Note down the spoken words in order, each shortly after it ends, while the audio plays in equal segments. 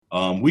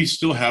We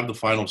still have the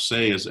final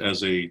say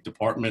as a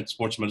department,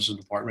 sports medicine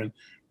department,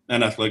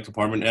 and athletic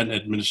department and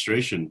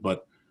administration.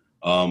 But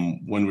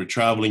when we're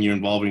traveling, you're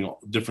involving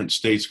different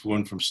states,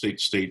 going from state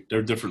to state. There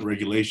are different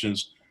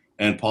regulations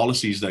and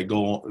policies that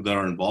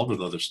are involved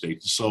with other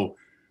states. So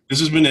this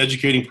has been an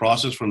educating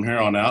process from here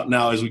on out.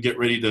 Now, as we get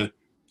ready to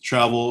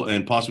travel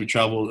and possibly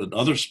travel at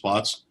other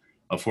spots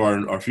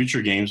for our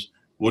future games,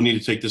 we'll need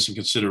to take this in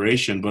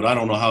consideration. But I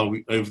don't know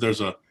if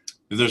there's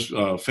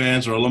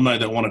fans or alumni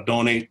that want to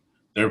donate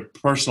their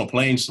personal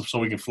planes so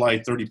we can fly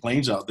 30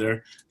 planes out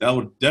there, that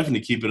would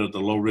definitely keep it at the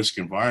low risk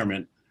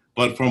environment.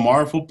 But from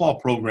our football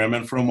program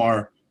and from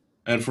our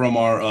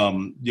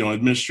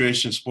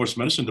administration, sports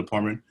medicine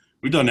department,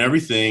 we've done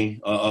everything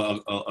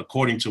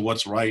according to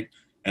what's right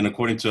and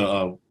according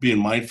to being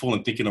mindful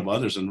and thinking of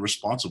others and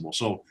responsible.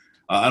 So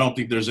I don't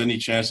think there's any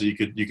chance that you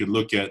could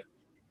look at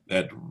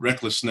that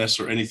recklessness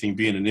or anything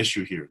being an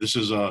issue here. This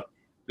is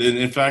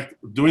in fact,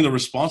 doing the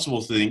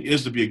responsible thing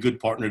is to be a good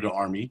partner to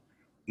Army,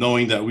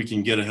 knowing that we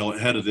can get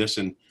ahead of this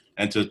and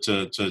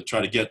to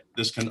try to get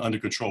this under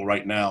control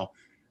right now,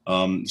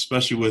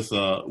 especially with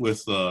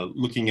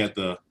looking at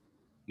trying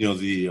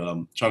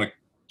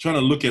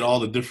to look at all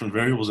the different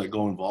variables that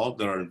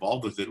are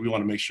involved with it. We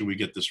want to make sure we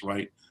get this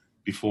right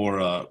before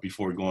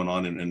going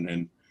on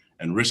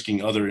and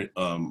risking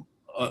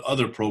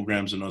other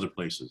programs in other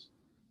places.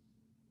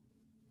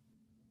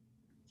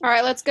 All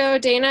right, let's go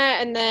Dana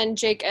and then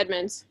Jake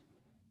Edmonds.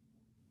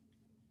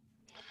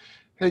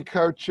 Hey,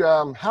 Coach,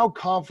 how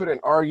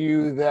confident are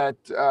you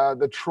that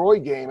the Troy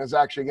game is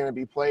actually going to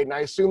be played? And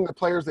I assume the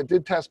players that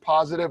did test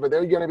positive, are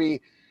they going to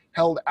be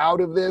held out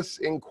of this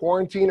in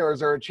quarantine, or is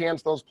there a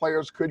chance those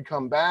players could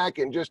come back?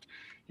 And just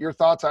your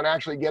thoughts on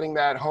actually getting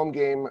that home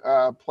game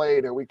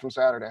played a week from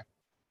Saturday.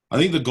 I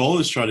think the goal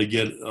is try to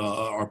get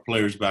our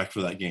players back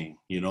for that game,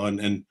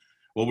 and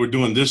what we're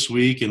doing this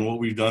week and what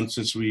we've done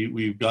since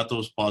we've got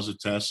those positive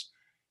tests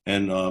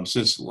and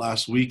since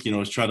last week,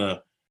 is try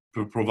to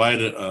provide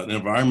an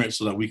environment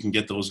so that we can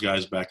get those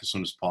guys back as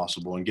soon as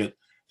possible and get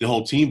the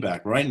whole team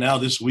back. Right now,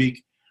 this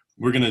week,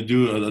 we're going to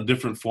do a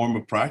different form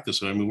of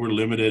practice. I mean, we're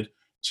limited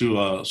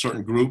to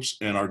certain groups,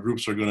 and our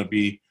groups are going to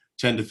be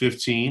 10 to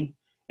 15,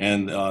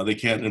 and they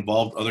can't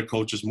involve other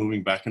coaches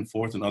moving back and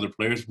forth and other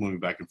players moving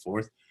back and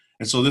forth.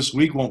 And so this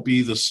week won't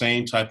be the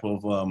same type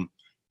of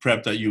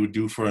prep that you would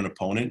do for an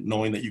opponent,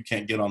 knowing that you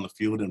can't get on the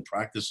field and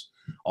practice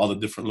all the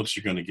different looks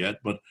you're going to get.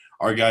 But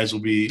our guys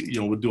will be,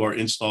 we'll do our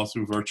install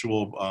through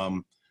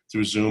virtual,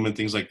 through Zoom and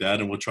things like that,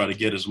 and we'll try to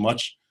get as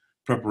much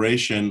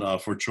preparation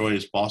for Troy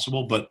as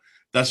possible. But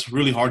that's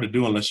really hard to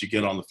do unless you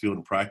get on the field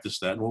and practice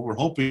that. And what we're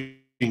hoping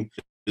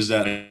is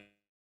that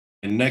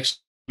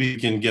next week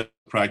we can get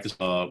practice,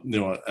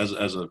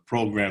 as a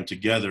program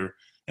together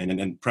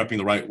and prepping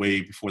the right way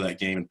before that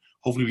game. And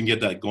hopefully we can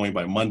get that going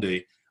by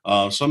Monday.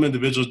 Some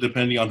individuals,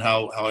 depending on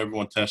how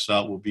everyone tests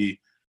out, will be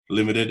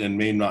limited and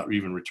may not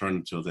even return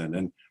until then.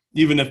 And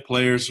even if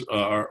players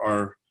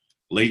are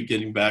late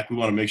getting back, we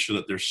want to make sure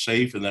that they're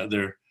safe and that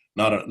they're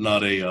not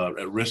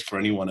at risk for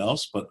anyone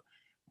else, but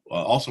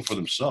also for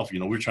themselves.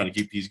 We're trying to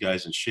keep these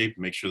guys in shape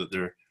and make sure that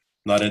they're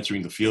not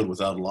entering the field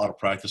without a lot of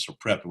practice or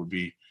prep.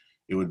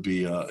 It wouldn't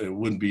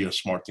be a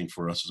smart thing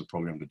for us as a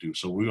program to do.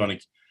 So we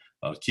want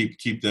to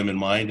keep them in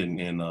mind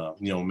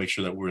and make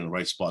sure that we're in the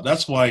right spot.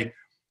 That's why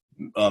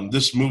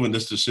this move and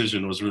this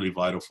decision was really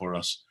vital for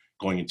us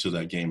going into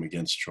that game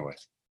against Troy.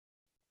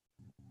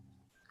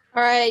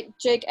 All right,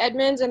 Jake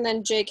Edmonds and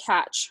then Jake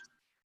Hatch.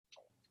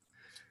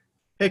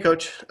 Hey,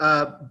 Coach.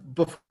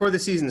 Before the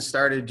season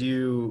started,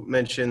 you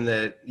mentioned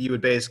that you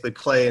would basically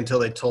play until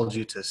they told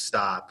you to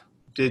stop.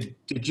 Did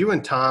you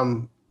and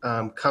Tom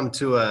come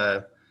to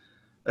a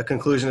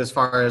conclusion as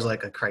far as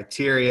like a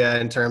criteria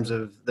in terms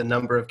of the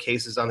number of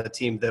cases on the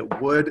team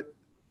that would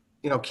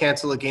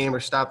cancel a game or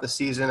stop the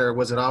season, or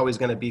was it always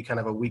going to be kind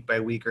of a week by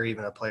week or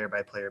even a player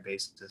by player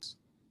basis?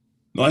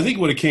 No, I think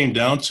what it came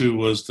down to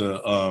was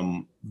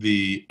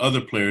the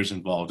other players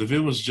involved. If it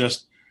was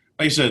just,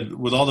 like I said,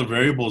 with all the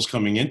variables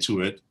coming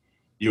into it,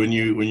 when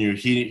you're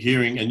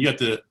hearing, and you have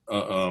to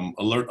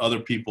alert other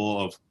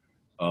people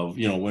of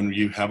when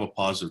you have a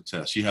positive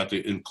test, you have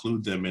to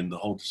include them in the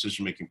whole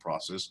decision-making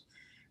process.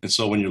 And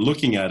so when you're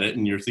looking at it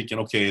and you're thinking,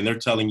 okay, and they're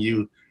telling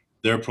you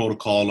their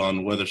protocol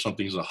on whether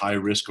something's a high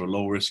risk or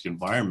low risk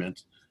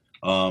environment,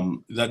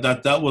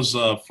 that was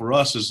for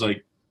us is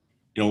like,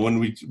 when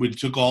we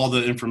took all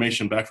the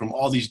information back from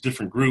all these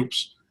different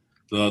groups,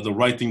 the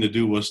right thing to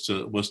do was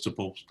to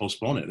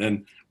postpone it.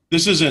 And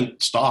this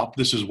isn't stop,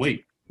 this is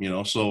wait,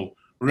 so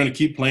we're going to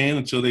keep playing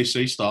until they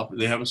say stop.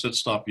 They haven't said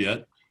stop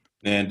yet.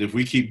 And if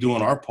we keep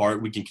doing our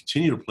part, we can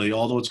continue to play,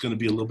 although it's going to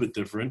be a little bit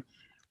different.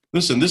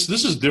 Listen, this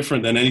is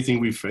different than anything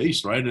we've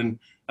faced, right? And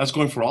that's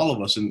going for all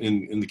of us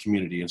in the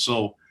community. And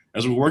so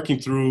as we're working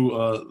through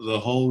the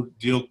whole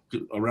deal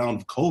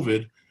around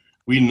COVID,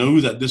 we knew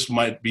that this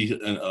might be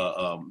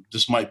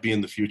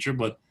in the future,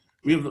 but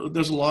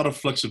there's a lot of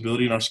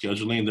flexibility in our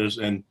scheduling.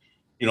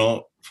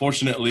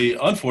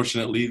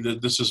 Unfortunately,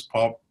 this is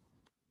part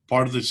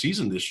of the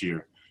season this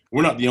year.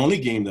 We're not the only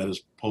game that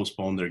has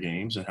postponed their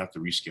games and have to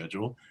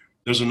reschedule.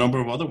 there's a number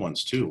of other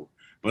ones too.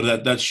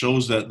 But that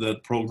shows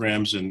that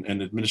programs and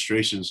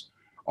administrations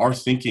are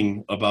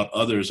thinking about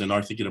others and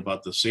are thinking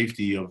about the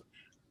safety of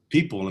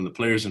people and the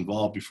players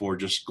involved before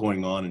just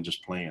going on and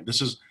just playing.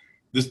 This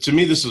to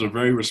me, this is a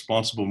very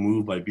responsible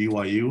move by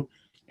BYU,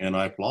 and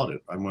I applaud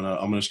it.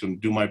 I'm just gonna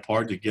do my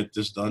part to get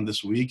this done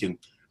this week and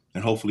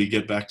hopefully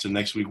get back to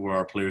next week where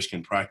our players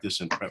can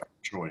practice and prep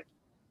for Troy.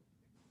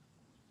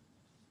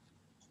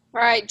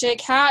 All right,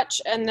 Jake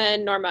Hatch and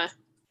then Norma.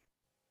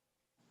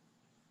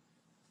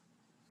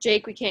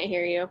 Jake, we can't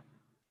hear you.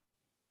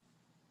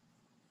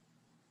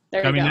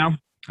 There Got you me go. now?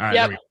 All right,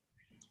 Yep. there we go.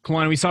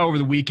 Kalani, we saw over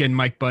the weekend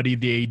Mike Buddy,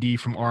 the AD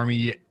from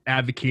Army,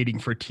 advocating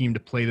for a team to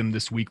play them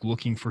this week,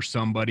 looking for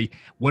somebody.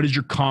 What is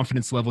your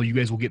confidence level you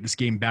guys will get this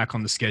game back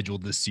on the schedule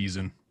this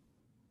season?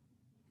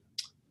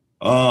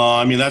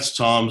 I mean, that's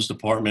Tom's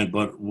department,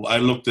 but I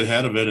looked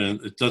ahead of it,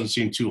 and it doesn't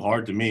seem too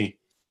hard to me.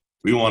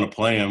 We want to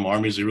play them.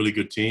 Army's a really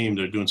good team.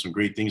 They're doing some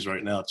great things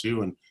right now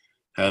too, and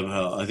have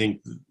I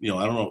think I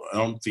don't know. I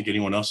don't think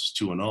anyone else is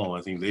 2-0.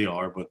 I think they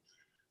are, but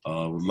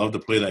would love to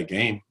play that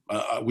game.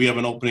 We have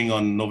an opening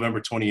on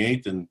November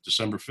 28th and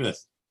December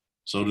 5th.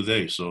 So do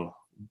they. So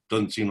it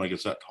doesn't seem like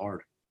it's that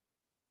hard.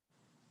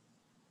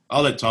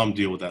 I'll let Tom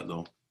deal with that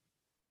though.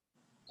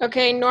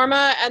 Okay,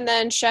 Norma and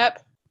then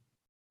Shep.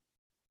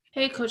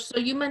 Hey, Coach. So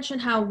you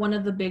mentioned how one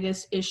of the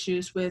biggest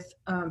issues with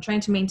trying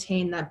to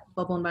maintain that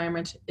bubble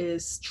environment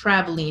is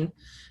traveling.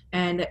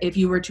 And if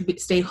you were to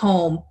stay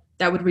home,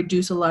 that would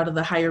reduce a lot of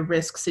the higher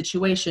risk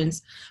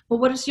situations. But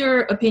what is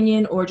your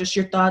opinion or just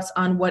your thoughts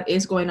on what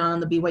is going on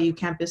the BYU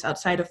campus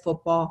outside of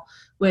football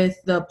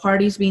with the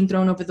parties being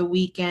thrown over the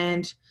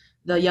weekend,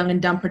 the Young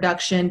and Dumb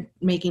production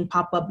making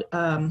pop-up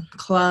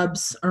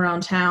clubs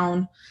around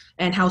town,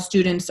 and how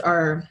students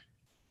are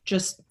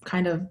just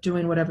kind of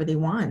doing whatever they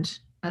want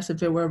as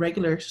if it were a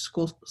regular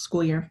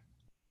school year?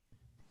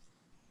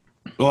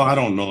 Well, I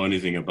don't know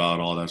anything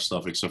about all that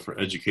stuff except for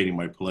educating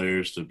my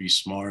players to be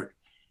smart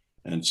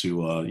and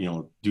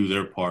to do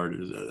their part.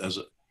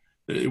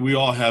 We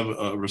all have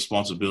a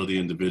responsibility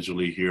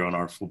individually here on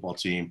our football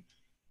team.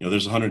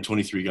 There's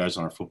 123 guys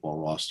on our football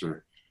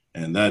roster,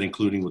 and that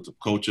including with the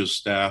coaches,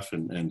 staff,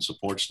 and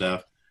support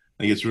staff.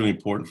 I think it's really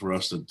important for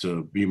us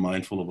to be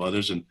mindful of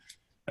others. And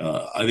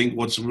I think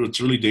what's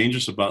really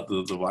dangerous about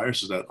the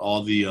virus is that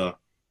all the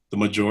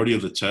majority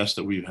of the tests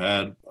that we've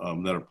had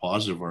that are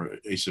positive are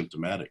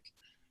asymptomatic.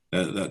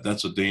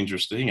 That's a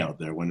dangerous thing out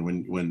there.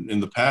 When in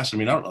the past, I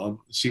mean, I don't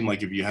know, it seemed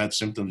like if you had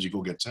symptoms, you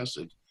go get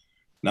tested.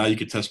 Now you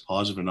could test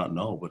positive and not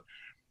know. But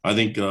I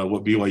think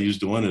what BYU is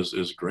doing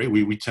is great.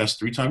 We test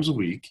 3 times a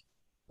week,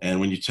 and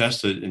when you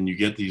test it and you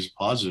get these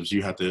positives,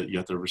 you have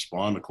to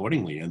respond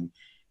accordingly. And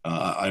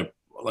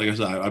like I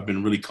said, I've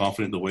been really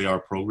confident the way our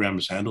program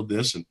has handled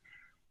this, and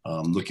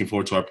looking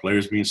forward to our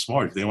players being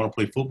smart. If they want to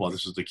play football,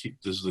 this is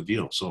the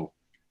deal. So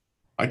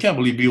I can't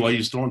believe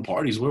BYU's throwing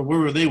parties. Where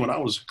were they when I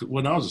was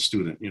a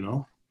student?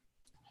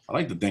 I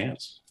like to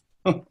dance.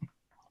 All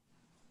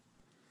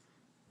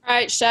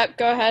right, Shep,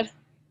 go ahead.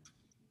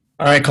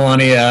 All right,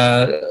 Kalani,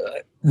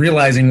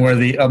 realizing where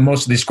the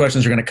most of these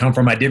questions are going to come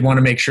from, I did want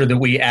to make sure that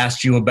we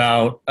asked you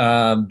about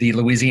the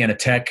Louisiana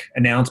Tech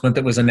announcement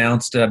that was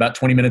announced about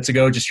 20 minutes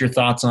ago. Just your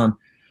thoughts on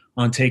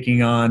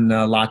taking on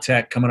La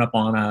Tech coming up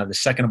on the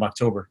 2nd of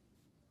October.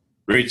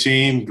 Great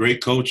team,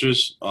 great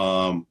coaches.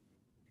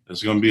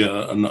 It's going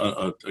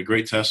to be a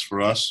great test for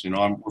us.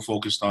 We're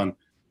focused on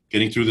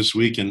getting through this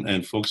week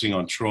and focusing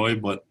on Troy,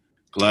 but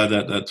glad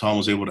that Tom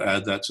was able to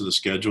add that to the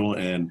schedule.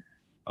 And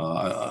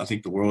I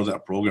think the world of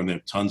that program, they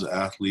have tons of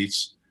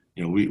athletes.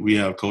 We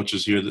have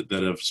coaches here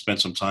that have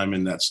spent some time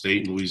in that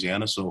state in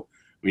Louisiana, so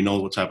we know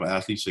what type of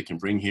athletes they can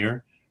bring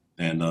here.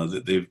 And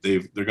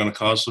they're going to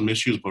cause some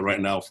issues, but right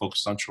now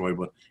focused on Troy.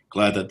 But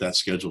glad that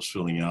schedule's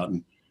filling out.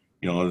 And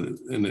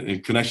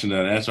in connection to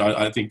that answer,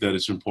 I think that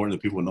it's important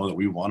that people know that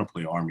we want to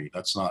play Army.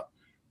 That's not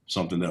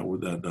something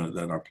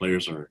that our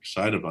players are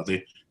excited about.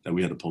 That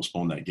we had to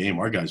postpone that game.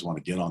 Our guys want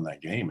to get on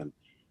that game, and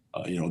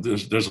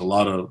there's a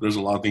lot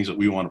of things that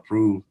we want to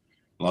prove,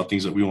 a lot of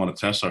things that we want to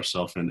test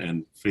ourselves in.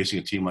 And facing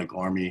a team like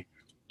Army,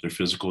 their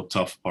physical,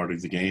 tough part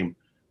of the game,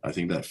 I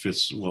think that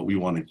fits what we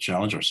want to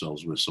challenge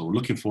ourselves with. So we're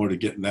looking forward to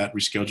getting that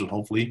rescheduled,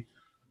 hopefully,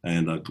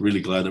 and really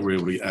glad that we're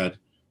able to add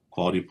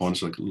quality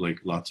opponents like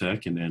La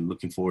Tech, and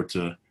looking forward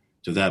to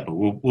that. But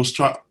we'll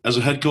try, as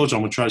a head coach,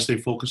 I'm going to try to stay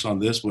focused on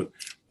this. But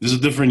this is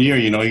a different year.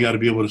 You got to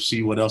be able to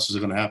see what else is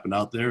going to happen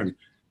out there. And,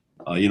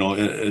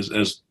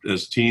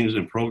 as teams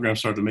and programs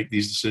start to make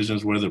these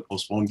decisions, whether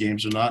postpone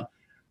games or not,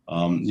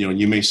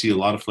 you may see a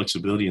lot of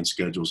flexibility in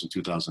schedules in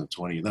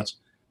 2020.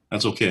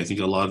 That's okay. I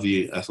think a lot of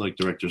the athletic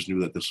directors knew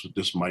that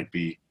this might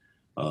be,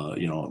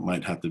 it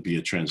might have to be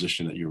a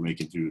transition that you're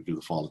making through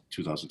the fall of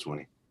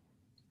 2020.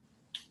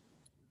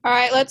 All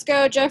right, let's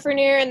go Jeff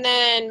Rainier and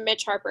then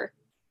Mitch Harper.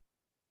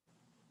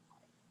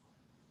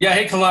 Yeah,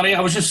 hey, Kalani. I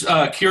was just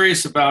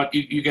curious about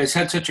you guys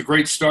had such a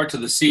great start to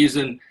the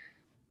season.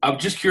 I'm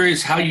just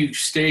curious how you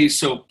stay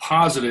so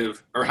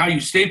positive, or how you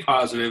stay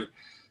positive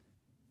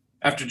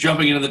after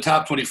jumping into the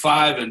top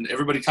 25 and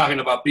everybody talking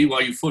about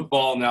BYU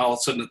football, and now all of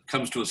a sudden it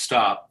comes to a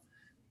stop.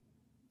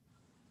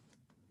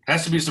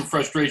 Has to be some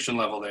frustration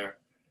level there.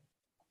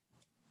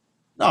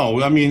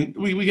 No, I mean,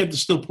 we get to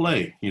still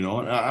play, you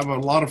know. I have a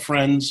lot of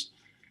friends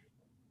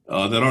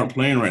that aren't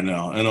playing right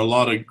now, and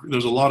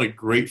there's a lot of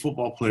great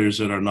football players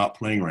that are not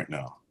playing right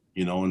now,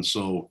 you know. And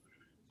so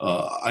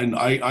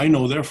I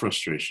know their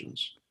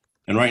frustrations,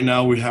 and right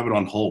now we have it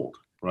on hold,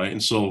 right?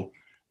 And so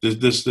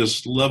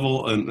this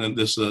level and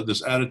this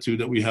attitude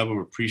that we have of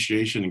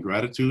appreciation and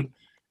gratitude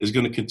is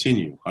going to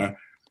continue.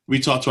 We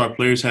talked to our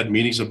players, had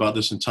meetings about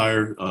this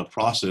entire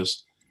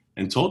process,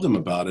 and told them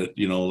about it,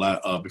 you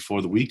know,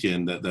 before the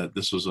weekend that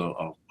this was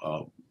a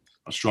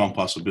strong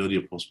possibility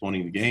of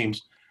postponing the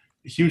games.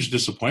 A huge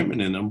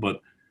disappointment in them,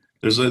 but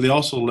they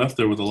also left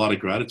there with a lot of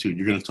gratitude.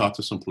 You're going to talk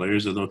to some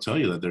players that they'll tell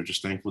you that they're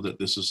just thankful that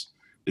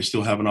they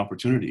still have an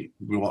opportunity.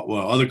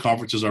 Well, other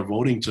conferences are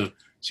voting to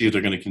see if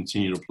they're going to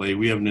continue to play.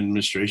 We have an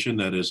administration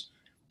that has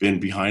been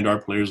behind our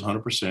players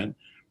 100%.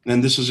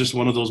 And this is just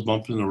one of those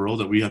bumps in the road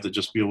that we have to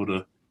just be able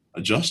to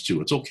adjust to.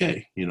 It's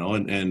okay, you know,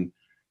 and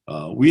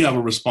we have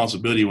a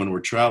responsibility when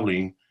we're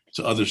traveling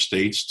to other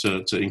states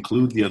to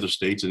include the other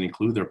states and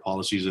include their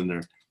policies and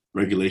their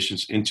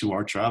regulations into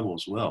our travel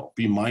as well.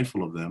 Be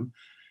mindful of them.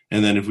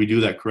 And then if we do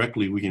that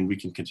correctly, we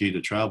can continue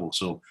to travel.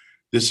 So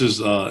this is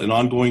an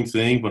ongoing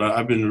thing, but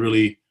I've been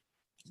really,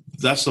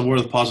 that's where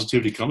the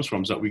positivity comes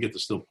from, is that we get to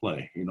still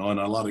play, you know, and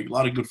a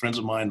lot of good friends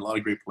of mine, a lot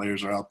of great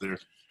players are out there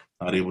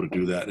not able to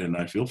do that. And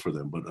I feel for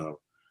them, but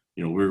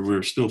you know,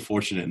 we're still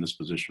fortunate in this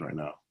position right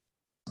now.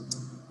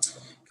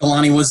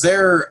 Kalani, was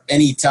there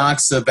any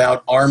talks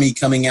about Army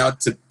coming out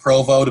to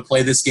Provo to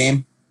play this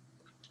game?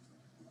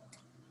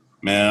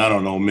 Man, I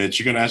don't know, Mitch.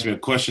 You're going to ask me a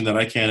question that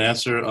I can't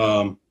answer.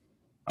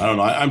 I don't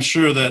know. I'm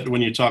sure that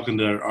when you're talking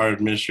to our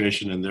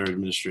administration and their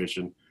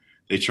administration,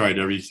 they tried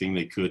everything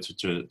they could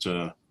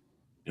to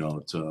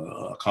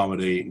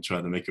accommodate and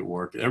try to make it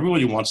work.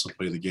 Everybody wants to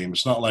play the game.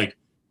 It's not like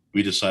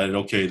we decided,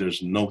 okay,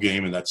 there's no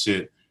game and that's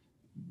it.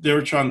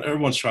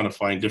 Everyone's trying to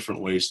find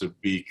different ways to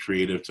be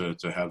creative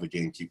to have the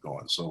game keep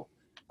going. So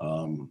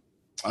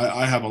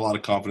I have a lot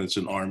of confidence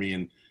in Army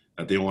and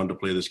that they wanted to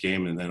play this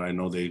game, and I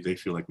know they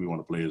feel like we want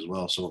to play as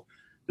well. So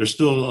there's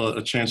still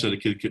a chance that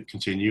it could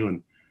continue,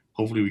 and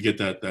hopefully we get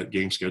that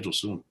game scheduled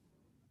soon.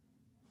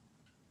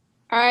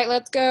 All right,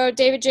 let's go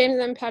David James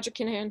and then Patrick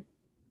Kinahan.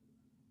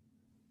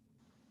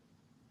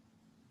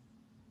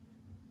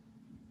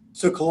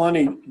 So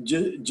Kalani,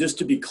 just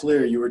to be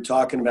clear, you were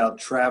talking about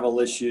travel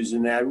issues,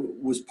 and that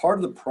was part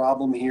of the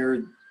problem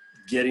here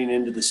getting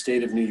into the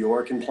state of New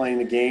York and playing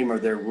the game. Are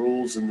there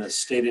rules in the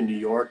state of New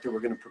York that were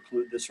going to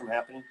preclude this from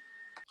happening?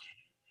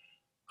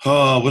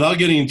 Without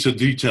getting into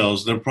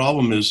details, the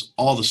problem is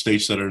all the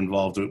states that are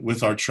involved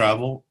with our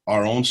travel,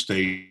 our own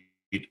state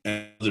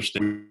and other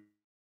states.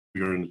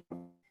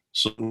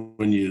 So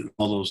when you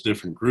all those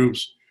different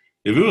groups,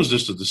 if it was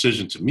just a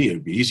decision to me,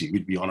 it'd be easy.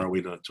 We'd be on our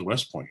way to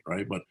West Point,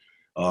 right?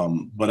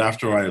 But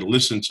after I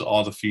listened to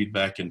all the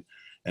feedback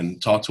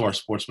and talked to our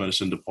sports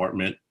medicine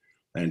department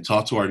and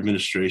talked to our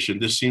administration,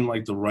 this seemed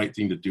like the right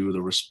thing to do,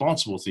 the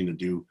responsible thing to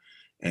do.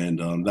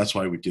 And that's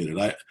why we did it.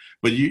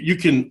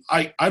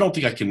 I don't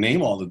think I can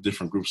name all the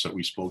different groups that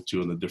we spoke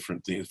to and the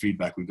different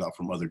feedback we got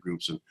from other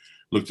groups and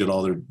looked at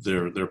all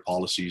their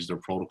policies, their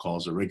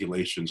protocols, their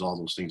regulations, all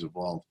those things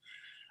involved.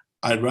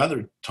 I'd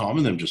rather Tom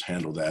and them just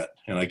handle that,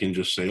 and I can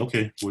just say,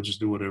 okay, we'll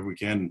just do whatever we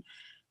can.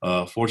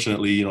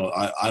 Fortunately, you know,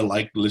 I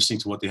like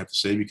listening to what they have to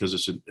say because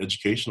it's an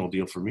educational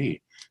deal for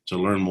me to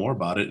learn more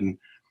about it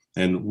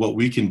and what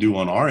we can do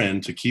on our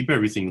end to keep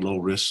everything low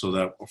risk so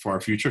that for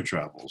our future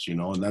travels, you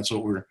know, and that's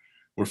what we're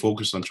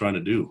focused on trying to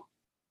do.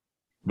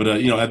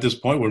 But, you know, at this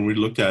point, when we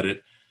looked at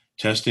it,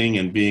 testing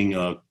and being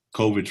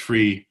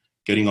COVID-free,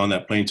 getting on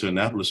that plane to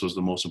Annapolis was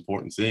the most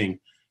important thing.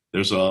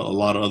 There's a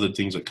lot of other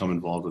things that come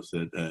involved with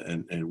it,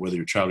 and whether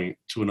you're traveling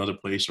to another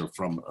place or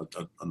from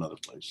another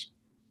place.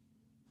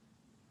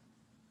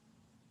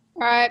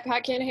 All right,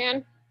 Pat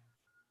Kinahan.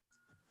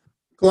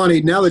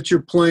 Kalani, now that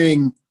you're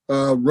playing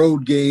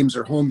road games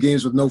or home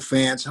games with no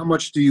fans, how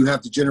much do you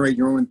have to generate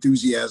your own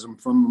enthusiasm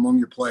from among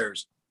your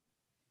players?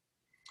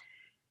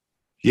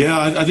 Yeah,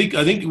 I think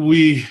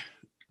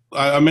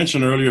I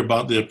mentioned earlier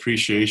about the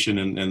appreciation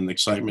and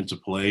excitement to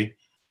play,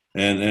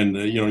 and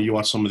you know, you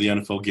watch some of the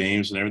NFL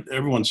games and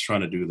everyone's trying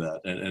to do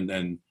that,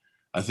 and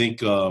I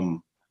think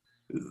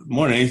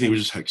more than anything, we're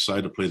just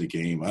excited to play the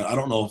game. I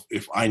don't know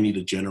if I need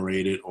to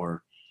generate it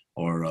or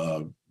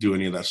do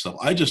any of that stuff.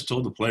 I just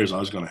told the players I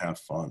was going to have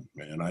fun,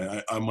 man.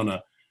 I'm going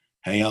to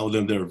hang out with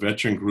them. They're a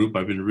veteran group.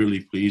 I've been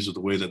really pleased with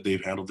the way that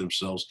they've handled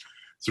themselves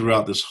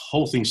throughout this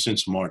whole thing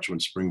since March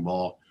when spring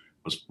ball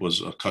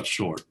was cut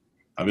short.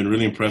 I've been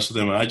really impressed with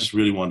them, and I just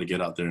really wanted to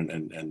get out there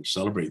and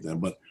celebrate them.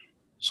 But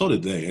so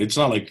did they. It's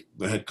not like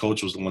the head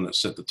coach was the one that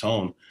set the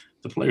tone.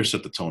 The players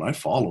set the tone. I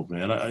followed,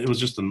 man. It was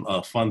just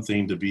a fun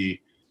thing to be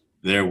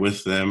there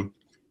with them.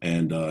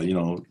 And, you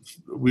know,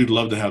 we'd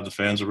love to have the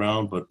fans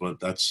around, but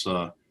that's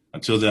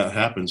until that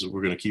happens,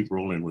 we're going to keep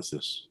rolling with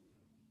this.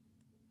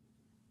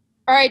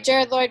 All right,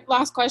 Jared Lloyd,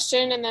 last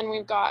question, and then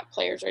we've got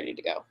players ready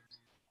to go.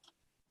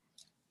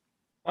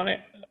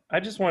 I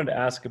just wanted to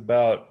ask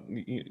about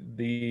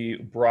the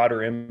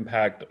broader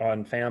impact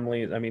on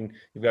families. I mean,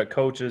 you've got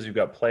coaches, you've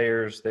got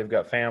players, they've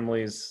got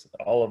families,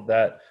 all of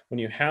that. When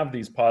you have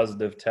these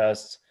positive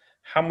tests,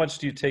 how much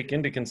do you take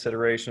into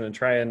consideration and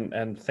try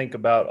and think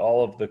about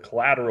all of the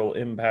collateral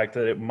impact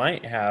that it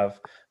might have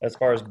as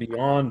far as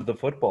beyond the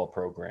football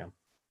program?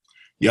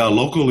 Yeah,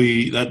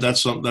 locally,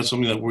 that's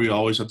something that we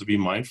always have to be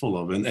mindful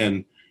of,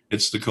 and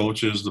it's the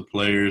coaches, the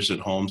players at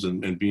homes,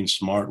 and being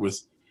smart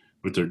with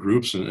their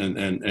groups,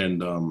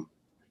 and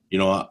you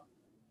know,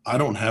 I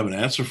don't have an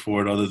answer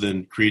for it other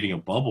than creating a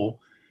bubble.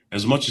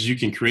 As much as you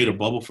can create a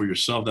bubble for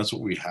yourself, that's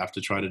what we have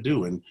to try to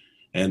do.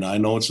 And I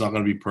know it's not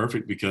going to be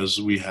perfect because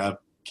we have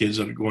kids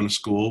that are going to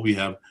school, we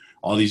have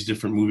all these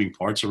different moving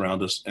parts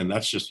around us, and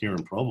that's just here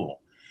in Provo.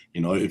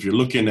 You know, if you're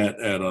looking at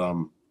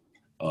you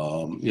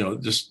know,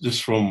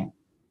 just from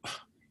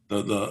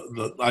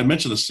the I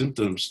mentioned the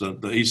symptoms, the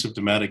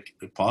asymptomatic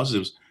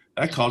positives,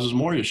 that causes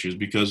more issues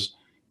because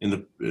in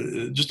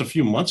the just a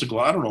few months ago,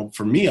 I don't know,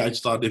 for me, I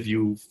just thought if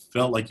you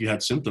felt like you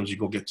had symptoms, you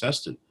go get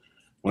tested.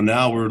 Well,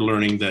 now we're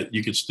learning that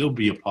you could still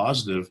be a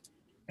positive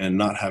and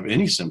not have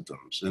any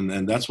symptoms,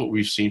 and that's what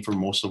we've seen for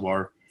most of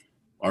our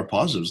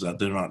positives, that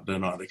they're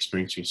not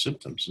experiencing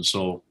symptoms, and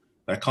so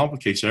that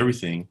complicates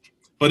everything.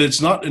 But it's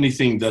not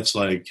anything that's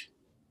like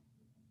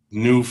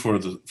new for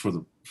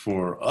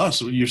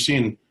us. You're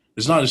seeing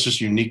it's just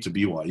unique to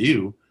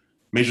BYU.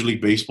 Major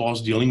League Baseball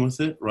is dealing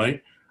with it,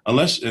 right?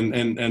 Unless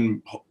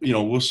and you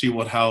know, we'll see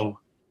how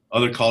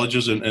other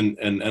colleges and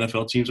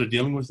NFL teams are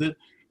dealing with it.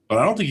 But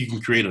I don't think you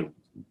can create a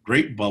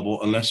great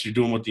bubble unless you're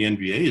doing what the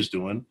NBA is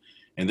doing,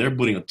 and they're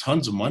putting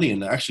tons of money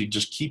and actually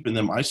just keeping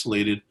them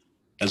isolated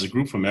as a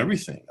group from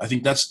everything. I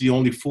think that's the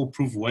only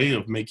foolproof way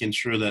of making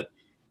sure that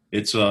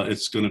it's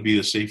going to be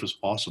as safe as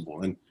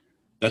possible. And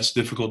that's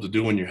difficult to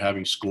do when you're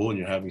having school and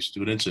you're having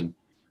students. And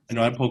I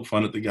know I poke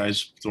fun at the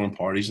guys throwing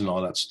parties and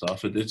all that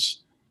stuff.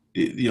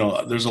 You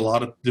know, there's a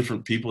lot of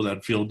different people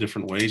that feel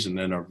different ways and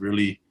then are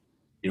really,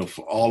 you know,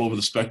 all over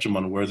the spectrum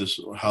on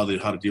how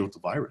to deal with the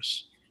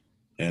virus.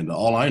 And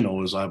all I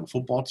know is I have a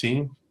football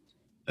team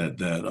that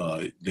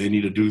they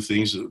need to do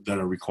things that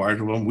are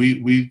required of them.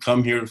 We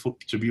come here to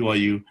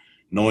BYU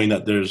knowing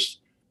that there's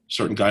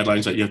certain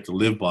guidelines that you have to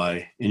live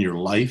by in your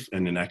life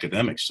and in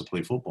academics to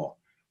play football.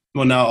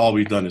 Well, now all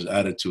we've done is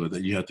added to it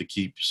that you have to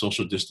keep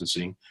social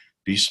distancing,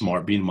 be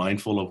smart, being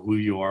mindful of who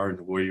you are and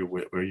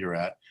where you're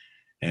at.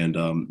 And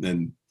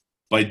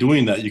by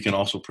doing that, you can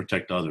also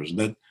protect others. And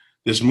that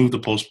this move to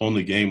postpone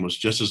the game was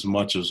just as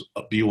much as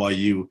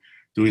BYU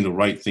doing the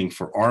right thing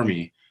for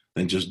Army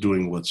than just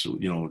doing what's,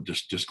 you know,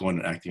 just going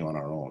and acting on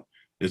our own.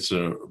 It's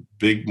a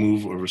big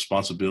move of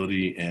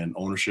responsibility and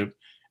ownership.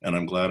 And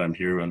I'm glad I'm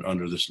here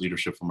under this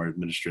leadership from our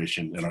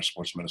administration and our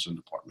sports medicine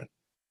department.